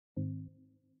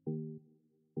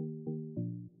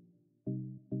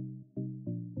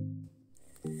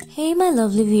Hey my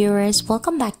lovely viewers,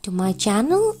 welcome back to my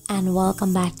channel and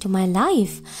welcome back to my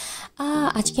life.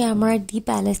 আজকে আমার দি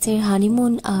প্যালেসের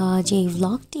honeymoon যে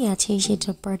ভ্লগটি আছে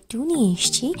সেটার part 2 নিয়ে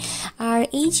এসেছি। আর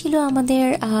এই ছিল আমাদের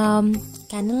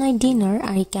ক্যান্ডেল লাইট ডিনার।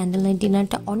 আর এই ক্যান্ডেল লাইট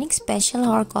ডিনারটা অনেক স্পেশাল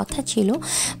হওয়ার কথা ছিল,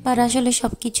 বাট আসলে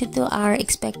সব কিছু তো আর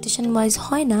এক্সপেকটেশন ওয়াইজ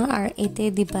হয় না। আর এতে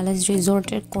দি প্যালেস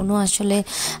রিসোর্টের কোনো আসলে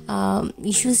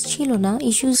ইস্যুস ছিল না।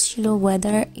 ইস্যুস ছিল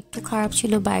ওয়েদার একটু খারাপ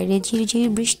ছিল, বাইরে ঝিরিঝিরি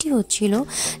বৃষ্টি হচ্ছিল,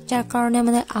 যার কারণে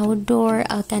আমাদের outdoor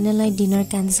candle light dinner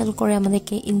cancel করে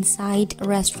আমাদেরকে ইনসাইড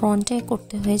রেস্টুরেন্টে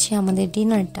করতে হয়েছে আমাদের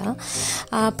ডিনারটা।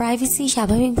 প্রাইভেসি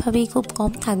স্বাভাবিকভাবেই খুব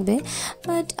কম থাকবে,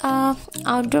 বাট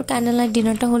আউটডোর ক্যান্ডেল লাইট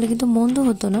ডিনারটা হলে কিন্তু মন্দ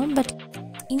হতো না। বাট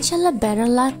ইনশাল্লাহ বেটার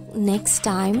লাক নেক্সট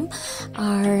টাইম।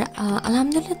 আর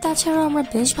আলহামদুলিল্লাহ তাছাড়াও আমরা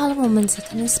বেশ ভালো মোমেন্টস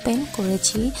এখানে স্পেন্ড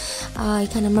করেছি।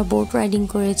 এখানে আমরা বোট রাইডিং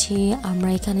করেছি, আমরা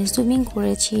এখানে সুইমিং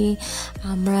করেছি,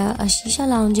 আমরা সীসা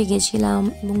লাউঞ্জে গেছিলাম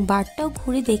এবং বারটাও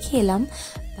ঘুরে দেখে এলাম।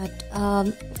 বাট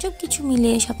সব কিছু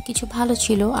মিলিয়ে সব কিছু ভালো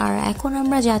ছিল। আর এখন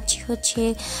আমরা যাচ্ছি হচ্ছে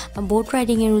বোট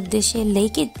রাইডিংয়ের উদ্দেশ্যে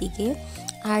লেকের দিকে।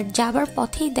 আর যাবার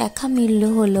পথেই দেখা মিলল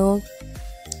হলো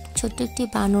ছোট্ট একটি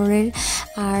বানরের।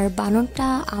 আর বানরটা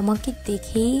আমাকে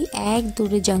দেখেই এক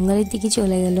দূরে জঙ্গলের দিকে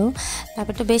চলে গেল।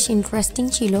 ব্যাপারটা বেশ ইন্টারেস্টিং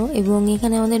ছিল। এবং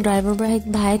এখানে আমাদের ড্রাইভার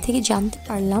ভাই থেকে জানতে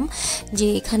পারলাম যে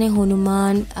এখানে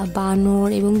হনুমান, বানর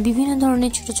এবং বিভিন্ন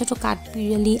ধরনের ছোট ছোট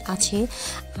কাঠবিড়ালি আছে।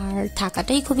 আর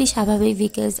থাকাটাই খুবই স্বাভাবিক,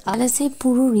 বিকজ আলাসে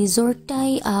পুরো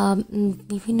রিসোর্টটাই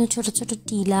বিভিন্ন ছোট ছোট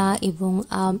টিলা এবং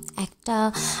একটা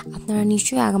আপনারা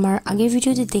নিশ্চয়ই আমার আগের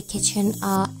ভিডিওতে দেখেছেন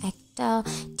একটা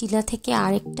টিলা থেকে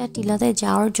আরেকটা টিলাতে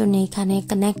যাওয়ার জন্য এখানে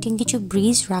কানেক্টিং কিছু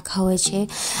ব্রিজ রাখা হয়েছে।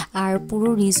 আর পুরো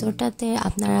রিসোর্টটাতে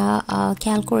আপনারা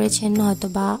খেয়াল করেছেন হয়তো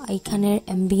বা এখানের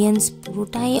অ্যাম্বিয়েন্স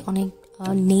পুরোটাই অনেক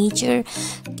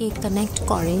নেচারকে কানেক্ট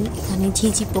করে। এখানে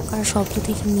ঝিঝি পোকার শব্দ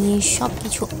থেকে নিয়ে সব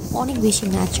কিছু অনেক বেশি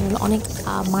ন্যাচারাল, অনেক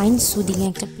মাইন্ড সুদিং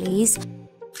একটা প্লেস।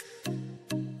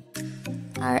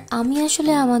 আর আমি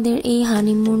আসলে আমাদের এই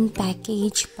হানিমুন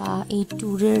প্যাকেজ বা এই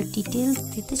ট্যুরের ডিটেলস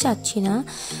দিতে চাচ্ছি না,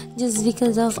 জাস্ট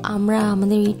বিকজ অফ আমরা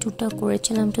আমাদের এই ট্যুরটা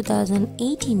করেছিলাম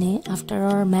 2018-এ আফটার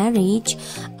আওয়ার ম্যারেজ।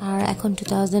 আর এখন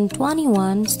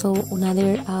 2021, সো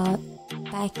ওনাদের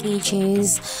প্যাকেজেস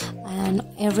অ্যান্ড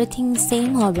এভরিথিং সেম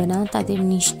হবে না। তাদের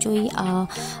নিশ্চয়ই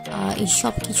এই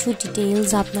সব কিছু ডিটেলস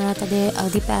আপনারা তাদের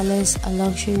দি প্যালেস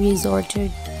লাক্সারি রিসর্টের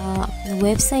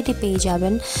ওয়েবসাইটে পেয়ে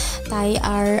যাবেন। তাই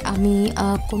আর আমি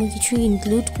কোনো কিছু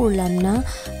ইনক্লুড করলাম না।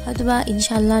 হয়তোবা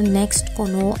ইনশাল্লাহ নেক্সট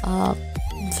কোনো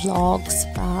ভ্লগস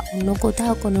বা অন্য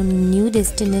কোথাও কোনো নিউ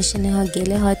ডেস্টিনেশনে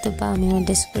গেলে হয়তো বা আমি আমার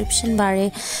ডেসক্রিপশন বারে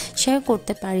শেয়ার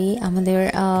করতে পারি আমাদের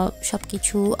সব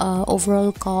কিছু overall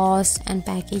cost and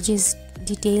packages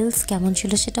details কেমন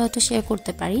ছিল সেটা হয়তো শেয়ার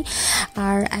করতে পারি।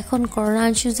 আর এখন করোনা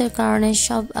ইস্যুসের কারণে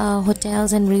সব hotels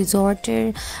and রিসর্টের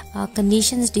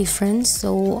conditions different,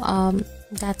 so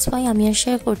that's why আমি আর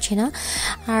শেয়ার করছি না।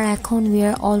 আর এখন we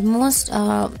are almost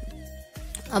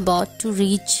about to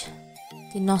reach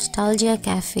the nostalgia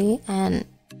cafe. And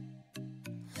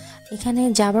এখানে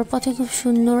যাবার পথে খুব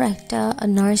সুন্দর একটা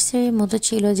নার্সারির মতো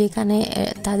ছিল, যেখানে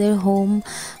তাদের home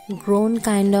grown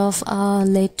kind of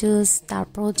lettuce,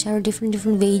 তারপর হচ্ছে আরও ডিফারেন্ট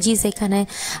ডিফারেন্ট ভেজিস এখানে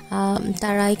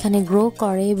তারা এখানে গ্রো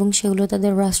করে এবং সেগুলো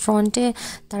তাদের রেস্টুরেন্টে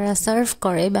তারা সার্ভ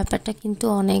করে। ব্যাপারটা কিন্তু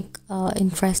অনেক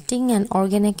ইন্টারেস্টিং অ্যান্ড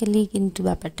অর্গ্যানিক্যালি কিন্তু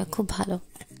ব্যাপারটা খুব ভালো।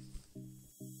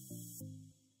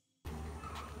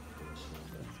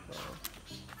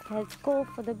 Let's go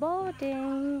for the boating.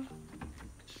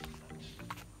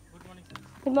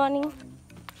 Good morning.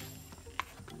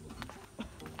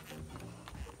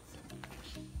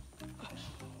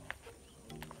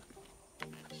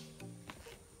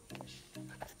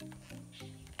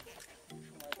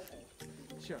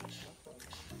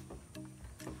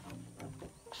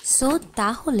 So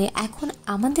তাহলে এখন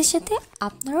আমাদের সাথে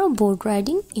আপনারাও বোট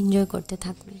রাইডিং এনজয় করতে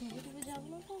থাকুন।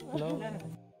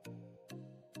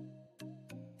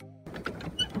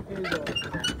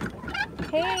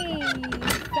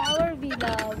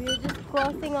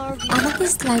 আমাকে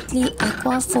স্লাইটলি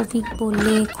অ্যাকোয়াফোবিক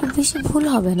বললে খুব বেশি ভুল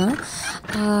হবে না।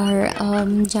 আর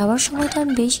যাওয়ার সময়টা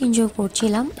আমি বেশ এনজয়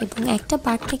করছিলাম এবং একটা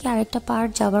পার্ট থেকে আরেকটা পার্ট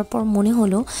যাওয়ার পর মনে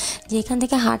হলো যে এখান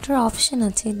থেকে হাঁটার অপশান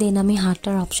আছে, দেন আমি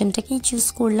হাঁটার অপশানটাকেই চুজ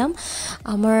করলাম।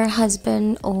 আমার হাজব্যান্ড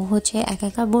ও হচ্ছে একা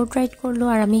একা বোট রাইড করলো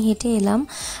আর আমি হেঁটে এলাম।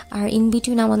 আর ইন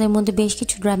বিটুইন আমাদের মধ্যে বেশ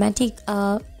কিছু ড্রামাটিক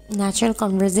ন্যাচারাল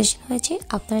কনভারসেশন হয়েছে,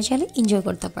 আপনারা চাইলে এনজয়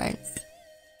করতে পারেন।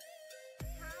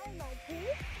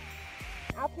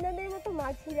 আপনাদের মতো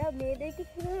মাছিরা মেয়েদেরকে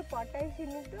কিভাবে পটায়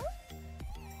শুনি তো?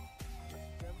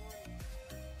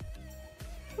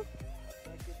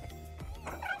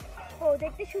 ও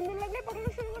দেখতে সুন্দর লাগলে পটানো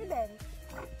শুরু করে দেন।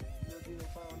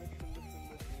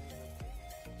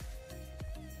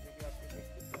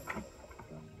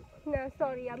 না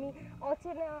সরি, আমি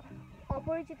অচেনা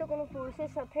অপরিচিত কোনো পুরুষের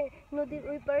সাথে নদীর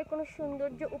ওই পারে কোনো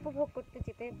সৌন্দর্য উপভোগ করতে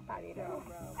যেতে পারি না।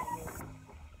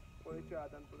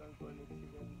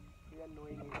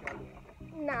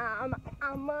 না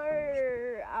আমার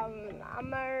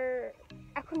আমার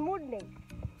এখন মুড নেই।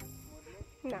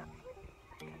 না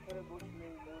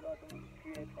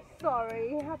সরি,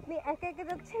 আপনি একা একা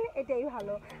যাচ্ছেন এটাই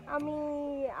ভালো, আমি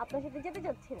আপনার সাথে যেতে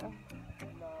চাচ্ছি না।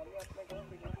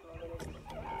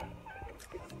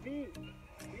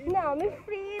 না আমি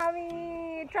ফ্রি, আমি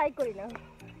ট্রাই করি না।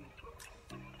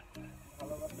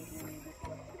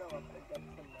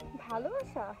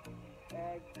 ভালোবাসা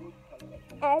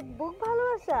এক বুক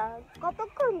ভালোবাসা,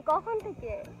 কতক্ষণ কখন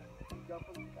থেকে?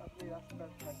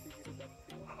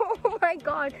 Oh my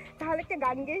God, তাহলে একটা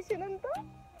গান গেয়ে শোনান তো।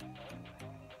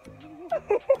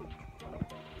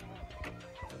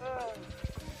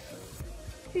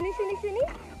 শুনি শুনি শুনি,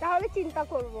 তাহলে চিন্তা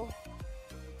করব।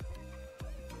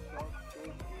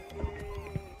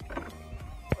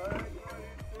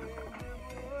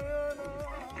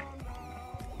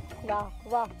 বাহ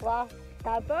বাহ বাহ,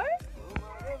 তারপর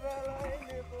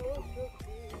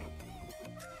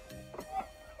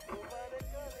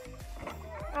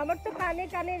আমার তো কানে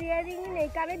কানে ইয়ারিং নেই,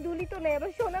 কানে দুলি তো নেই,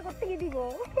 আবার সোনা করতে গিয়ে দিব।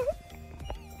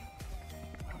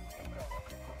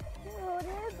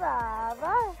 ওরে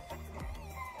বাবা,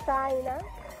 তাই না?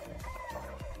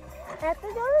 এত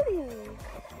জরুরি?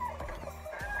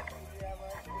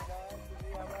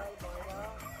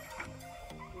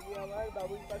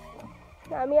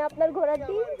 আমি আপনার ঘোড়ার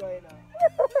ডিম।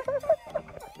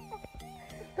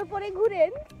 তো পরে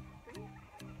ঘুরেন,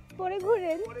 পরে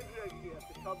ঘুরেন।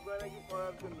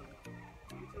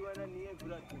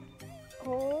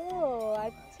 ও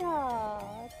আচ্ছা,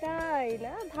 তাই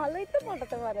না? ভালোই তো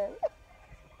পটাতে পারেন।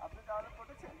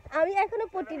 আমি এখনো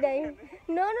পটি নাই।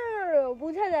 না না না,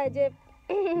 বোঝা যায় যে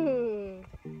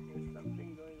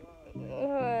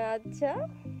আচ্ছা,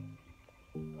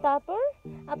 তারপর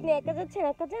আপনি একা যাচ্ছেন,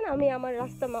 একা যান, আমি আমার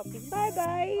রাস্তা মাপি। Bye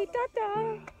bye, tata.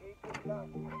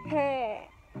 হ্যাঁ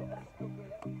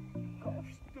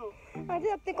আচ্ছা,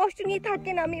 আপনি কষ্ট নিয়ে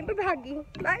থাকেন, আমি এবার ভাগি।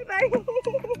 Bye bye.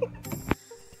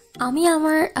 আমি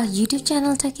আমার ইউটিউব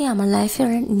চ্যানেলটাকে আমার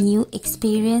লাইফের নিউ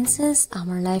এক্সপিরিয়েন্সেস,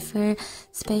 আমার লাইফের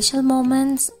স্পেশাল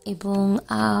মোমেন্টস এবং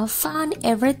ফান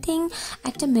এভরিথিং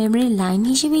একটা মেমরি লাইন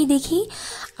হিসেবেই দেখি।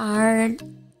 আর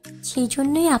সেই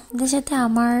জন্যই আপনাদের সাথে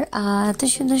আমার এত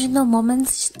সুন্দর সুন্দর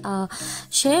মোমেন্টস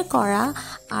শেয়ার করা।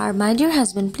 আর my dear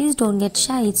husband, please don't get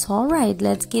shy, it's all right,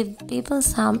 let's give people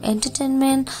some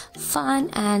entertainment, fun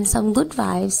and some good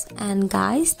vibes. And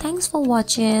guys, thanks for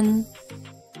watching.